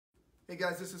Hey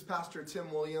guys, this is Pastor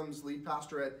Tim Williams, lead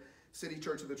pastor at City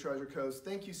Church of the Treasure Coast.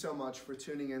 Thank you so much for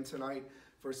tuning in tonight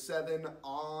for 7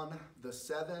 on the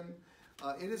 7.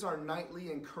 It is our nightly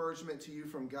encouragement to you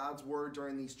from God's Word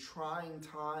during these trying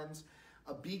times,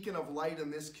 a beacon of light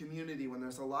in this community when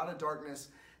there's a lot of darkness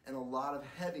and a lot of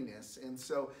heaviness. And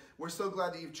so we're so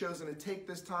glad that you've chosen to take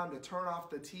this time to turn off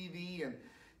the TV and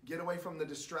get away from the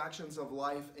distractions of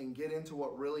life and get into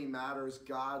what really matters,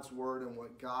 God's Word and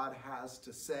what God has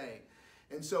to say.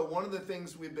 And so one of the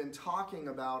things we've been talking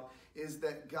about is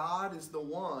that God is the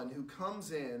one who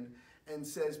comes in and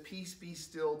says, peace be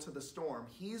still to the storm.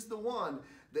 He's the one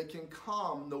that can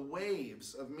calm the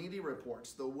waves of media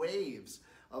reports, the waves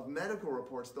of medical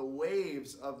reports, the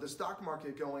waves of the stock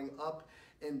market going up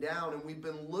and down. And we've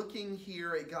been looking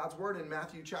here at God's Word in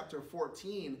Matthew chapter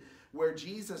 14, where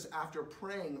Jesus, after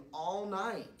praying all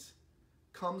night,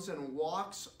 comes and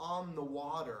walks on the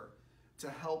water to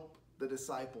help the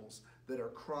disciples that are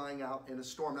crying out in a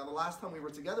storm. Now, the last time we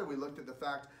were together, we looked at the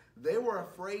fact they were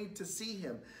afraid to see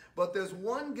him. But there's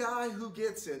one guy who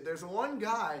gets it. There's one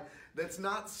guy that's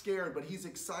not scared, but he's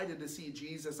excited to see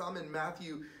Jesus. I'm in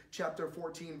Matthew chapter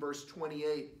 14, verse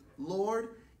 28.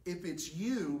 Lord, if it's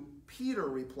you, Peter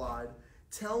replied,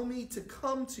 tell me to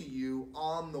come to you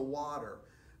on the water.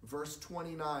 Verse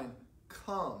 29,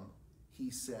 come, he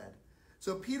said.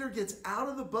 So Peter gets out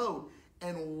of the boat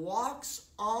and walks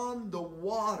on the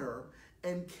water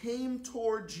and came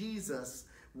toward Jesus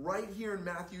right here in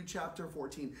Matthew chapter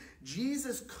 14.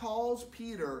 Jesus calls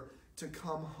Peter to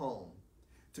come home,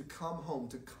 to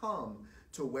come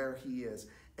to where he is.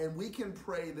 And we can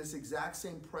pray this exact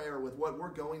same prayer with what we're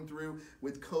going through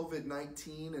with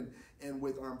COVID-19 and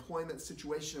with our employment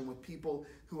situation and with people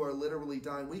who are literally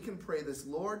dying. We can pray this,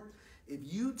 Lord, if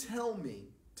you tell me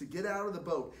to get out of the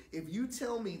boat, if you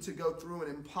tell me to go through an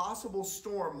impossible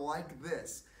storm like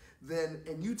this, then,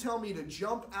 and you tell me to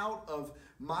jump out of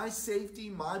my safety,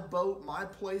 my boat, my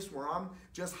place where I'm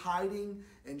just hiding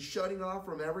and shutting off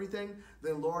from everything,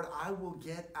 then Lord, I will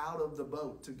get out of the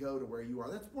boat to go to where you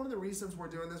are. That's one of the reasons we're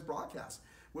doing this broadcast.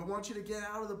 We want you to get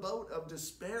out of the boat of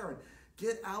despair and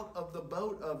get out of the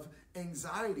boat of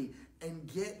anxiety and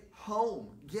get home.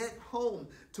 Get home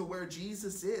to where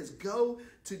Jesus is. Go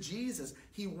to Jesus.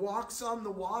 He walks on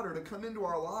the water to come into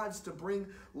our lives to bring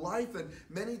life. And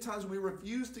many times we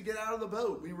refuse to get out of the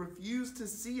boat. We refuse to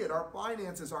see it. Our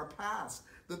finances, our past,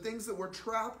 the things that we're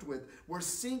trapped with. We're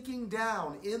sinking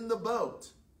down in the boat.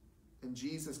 And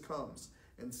Jesus comes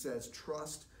and says,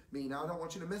 trust me. Now, I don't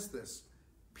want you to miss this.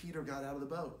 Peter got out of the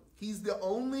boat. He's the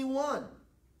only one.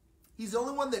 He's the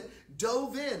only one that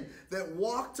dove in, that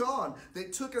walked on,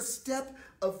 that took a step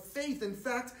of faith. In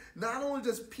fact, not only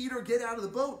does Peter get out of the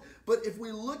boat, but if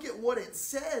we look at what it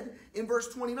said in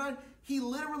verse 29, he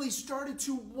literally started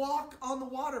to walk on the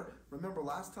water. Remember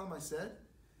last time I said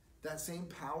that same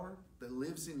power that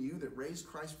lives in you, that raised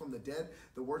Christ from the dead,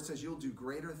 the word says you'll do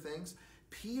greater things.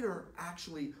 Peter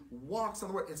actually walks on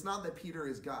the water. It's not that Peter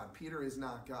is God. Peter is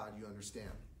not God, you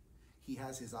understand. He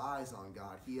has his eyes on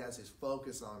God. He has his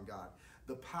focus on God.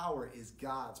 The power is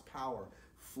God's power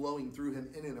flowing through him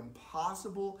in an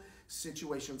impossible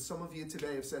situation. Some of you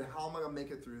today have said, how am I going to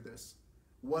make it through this?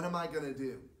 What am I going to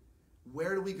do?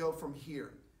 Where do we go from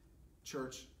here?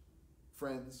 Church,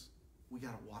 friends, we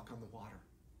got to walk on the water.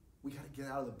 We got to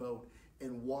get out of the boat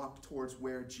and walk towards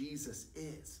where Jesus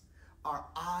is. Our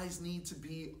eyes need to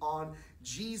be on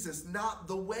Jesus, not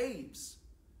the waves.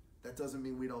 That doesn't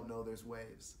mean we don't know there's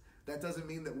waves. That doesn't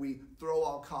mean that we throw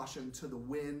all caution to the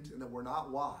wind and that we're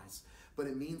not wise. But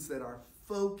it means that our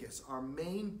focus, our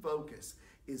main focus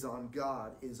is on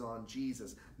God, is on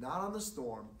Jesus. Not on the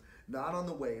storm, not on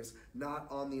the waves, not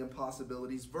on the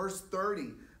impossibilities. Verse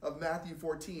 30 of Matthew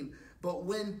 14. But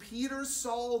when Peter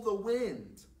saw the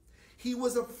wind, he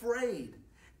was afraid,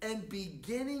 and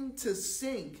beginning to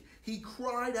sink, he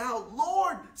cried out,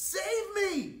 Lord, save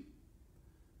me!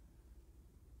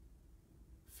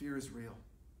 Fear is real.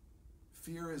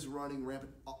 Fear is running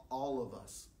rampant, all of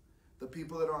us. The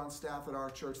people that are on staff at our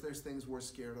church, there's things we're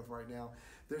scared of right now.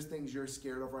 There's things you're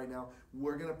scared of right now.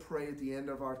 We're going to pray at the end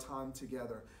of our time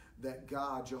together that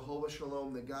God, Jehovah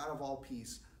Shalom, the God of all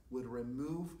peace, would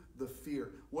remove the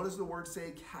fear. What does the word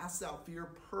say? Cast out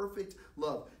fear, perfect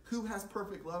love. Who has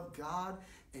perfect love? God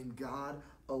and God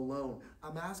alone.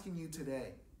 I'm asking you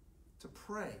today to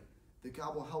pray that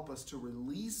God will help us to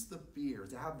release the fear,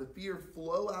 to have the fear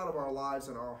flow out of our lives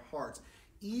and our hearts,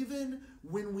 even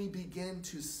when we begin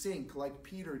to sink like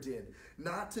Peter did.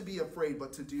 Not to be afraid,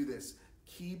 but to do this.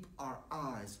 Keep our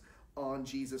eyes on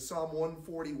Jesus. Psalm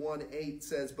 141:8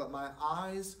 says, but my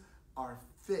eyes are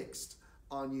fixed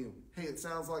on you. Hey, it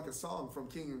sounds like a song from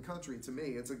King and Country to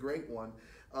me. It's a great one.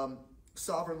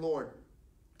 Sovereign Lord,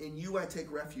 in you I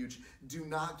take refuge. Do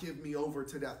not give me over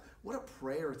to death. What a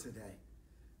prayer today.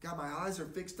 God, my eyes are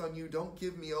fixed on you. Don't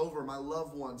give me over, my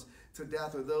loved ones, to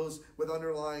death, or those with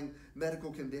underlying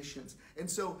medical conditions. And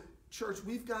so, church,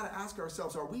 we've got to ask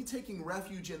ourselves, are we taking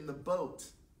refuge in the boat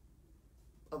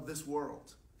of this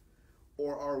world?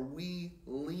 Or are we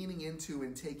leaning into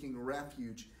and taking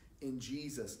refuge in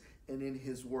Jesus and in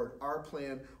his word? Our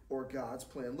plan or God's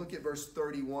plan? Look at verse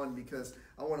 31, because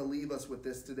I want to leave us with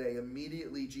this today.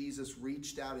 Immediately Jesus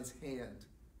reached out his hand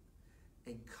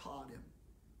and caught him.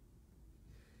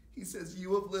 He says,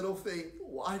 you of little faith,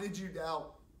 why did you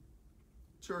doubt?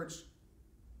 Church,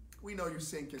 we know you're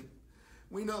sinking.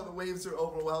 We know the waves are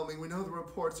overwhelming. We know the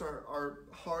reports are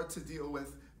hard to deal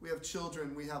with. We have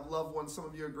children. We have loved ones. Some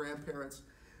of you are grandparents.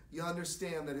 You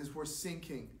understand that as we're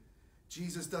sinking,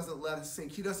 Jesus doesn't let us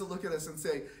sink. He doesn't look at us and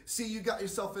say, see, you got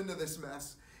yourself into this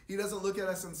mess. He doesn't look at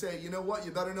us and say, you know what?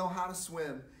 You better know how to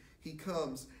swim. He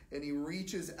comes and he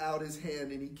reaches out his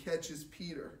hand and he catches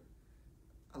Peter.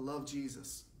 I love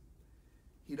Jesus.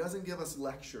 He doesn't give us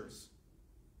lectures.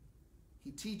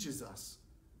 He teaches us.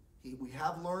 We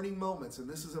have learning moments, and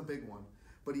this is a big one.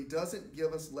 But he doesn't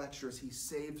give us lectures. He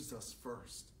saves us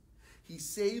first. He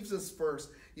saves us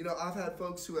first. You know, I've had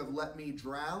folks who have let me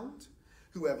drown,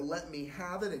 who have let me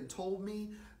have it and told me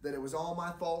that it was all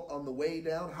my fault on the way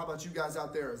down. How about you guys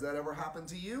out there? Has that ever happened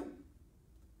to you?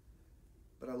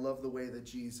 But I love the way that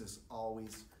Jesus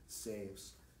always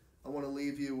saves. I want to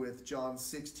leave you with John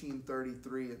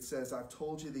 16:33. It says, I've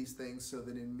told you these things so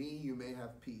that in me you may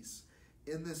have peace.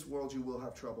 In this world you will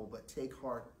have trouble, but take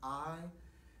heart. I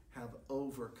have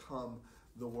overcome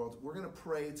the world. We're going to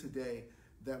pray today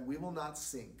that we will not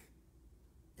sink.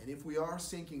 And if we are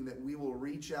sinking, that we will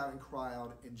reach out and cry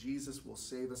out, and Jesus will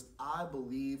save us. I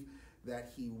believe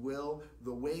that he will.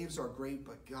 The waves are great,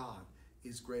 but God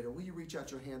is greater. Will you reach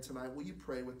out your hand tonight? Will you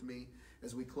pray with me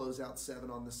as we close out 7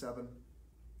 on the 7?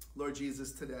 Lord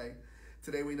Jesus,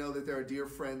 today we know that there are dear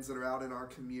friends that are out in our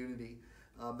community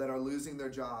that are losing their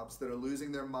jobs, that are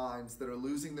losing their minds, that are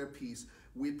losing their peace.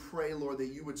 We pray, Lord, that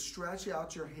you would stretch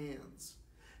out your hands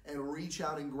and reach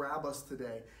out and grab us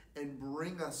today and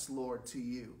bring us, Lord, to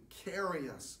you. Carry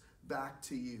us back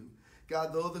to you.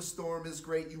 God, though the storm is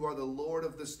great, you are the Lord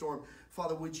of the storm.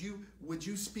 Father, would you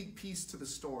speak peace to the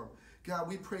storm? God,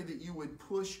 we pray that you would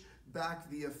push back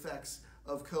the effects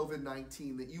of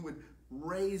COVID-19, that you would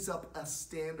raise up a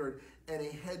standard and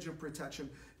a hedge of protection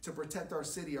to protect our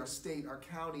city, our state, our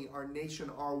county, our nation,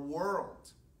 our world.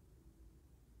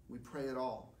 We pray it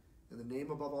all in the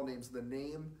name above all names, the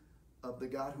name of the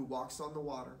God who walks on the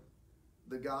water,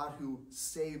 the God who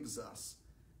saves us,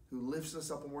 who lifts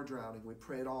us up when we're drowning. We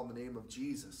pray it all in the name of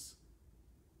Jesus.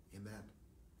 Amen.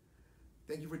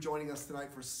 Thank you for joining us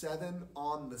tonight for 7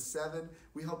 on the 7.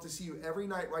 We hope to see you every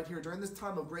night right here. During this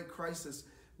time of great crisis,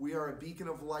 we are a beacon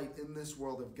of light in this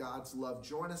world of God's love.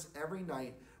 Join us every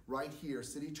night right here,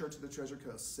 City Church of the Treasure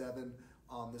Coast, 7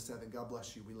 on the 7. God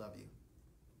bless you. We love you.